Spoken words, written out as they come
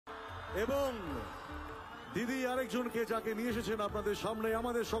এবং দিদি আরেকজনকে যাকে নিয়ে এসেছেন আপনাদের সামনে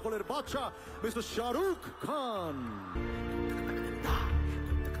আমাদের সকলের বাদশা mister Shahrukh Khan.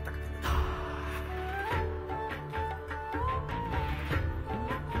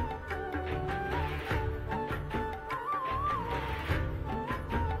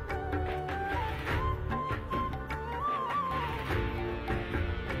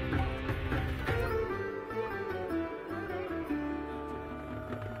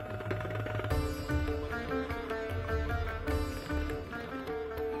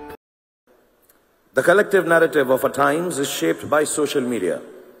 The collective narrative of our times is shaped by social media.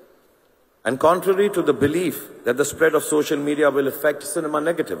 And contrary to the belief that the spread of social media will affect cinema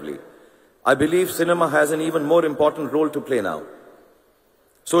negatively, I believe cinema has an even more important role to play now.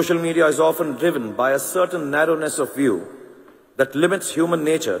 Social media is often driven by a certain narrowness of view that limits human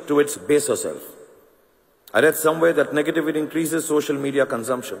nature to its baser self. I read somewhere that negativity increases social media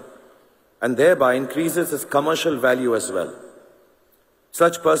consumption and thereby increases its commercial value as well.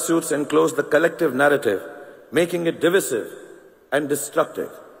 Such pursuits enclose the collective narrative, making it divisive and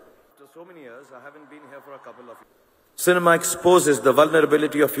destructive. After so many years, I haven't been here for a couple of years. Cinema exposes the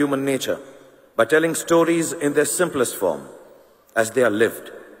vulnerability of human nature by telling stories in their simplest form, as they are lived.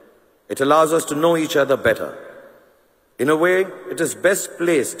 It allows us to know each other better. In a way, it is best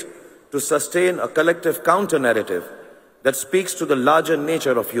placed to sustain a collective counter-narrative that speaks to the larger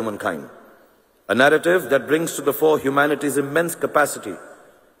nature of humankind. A narrative that brings to the fore humanity's immense capacity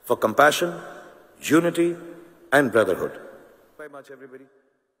for compassion, unity, and brotherhood. Thank you very much, everybody.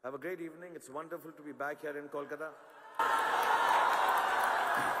 Have a great evening. It's wonderful to be back here in Kolkata.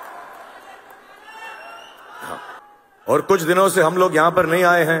 और कुछ दिनों से हम लोग यहाँ पर नहीं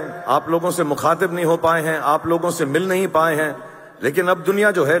आए हैं, आप लोगों से मुखातिब नहीं हो पाए हैं, आप लोगों से मिल नहीं पाए हैं, लेकिन अब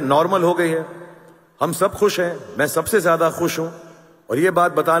दुनिया जो है नॉर्मल हो गई है। हम सब खुश हैं, मैं सबसे ज्यादा खुश हूं और ये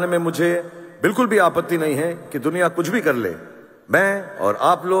बात बताने में मुझे बिल्कुल भी आपत्ति नहीं है कि दुनिया कुछ भी कर ले, मैं और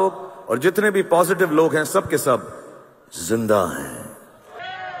आप लोग और जितने भी पॉजिटिव लोग हैं सब के सब जिंदा हैं।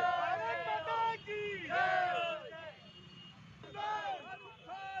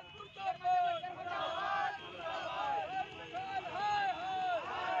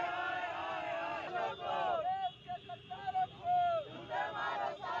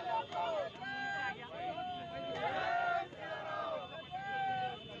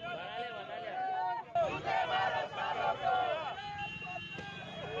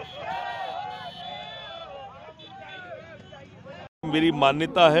 मेरी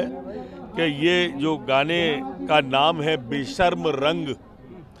मान्यता है कि ये जो गाने का नाम है बेशर्म रंग,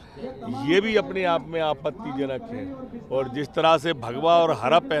 ये भी अपने आप में आपत्तिजनक है। और जिस तरह से भगवा और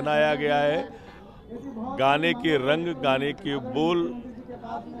हरा पहनाया गया है, गाने के रंग, गाने के बोल,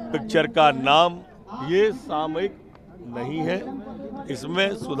 पिक्चर का नाम, ये सामयिक नहीं है। इसमें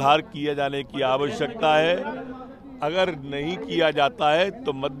सुधार किए जाने की आवश्यकता है। अगर नहीं किया जाता है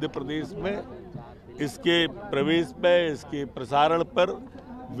तो मध्य प्रदेश में इसके प्रवेश पे, इसके प्रसारण पर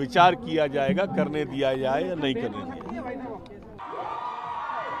विचार किया जाएगा, करने दिया जाए या नहीं करने दिया जाए।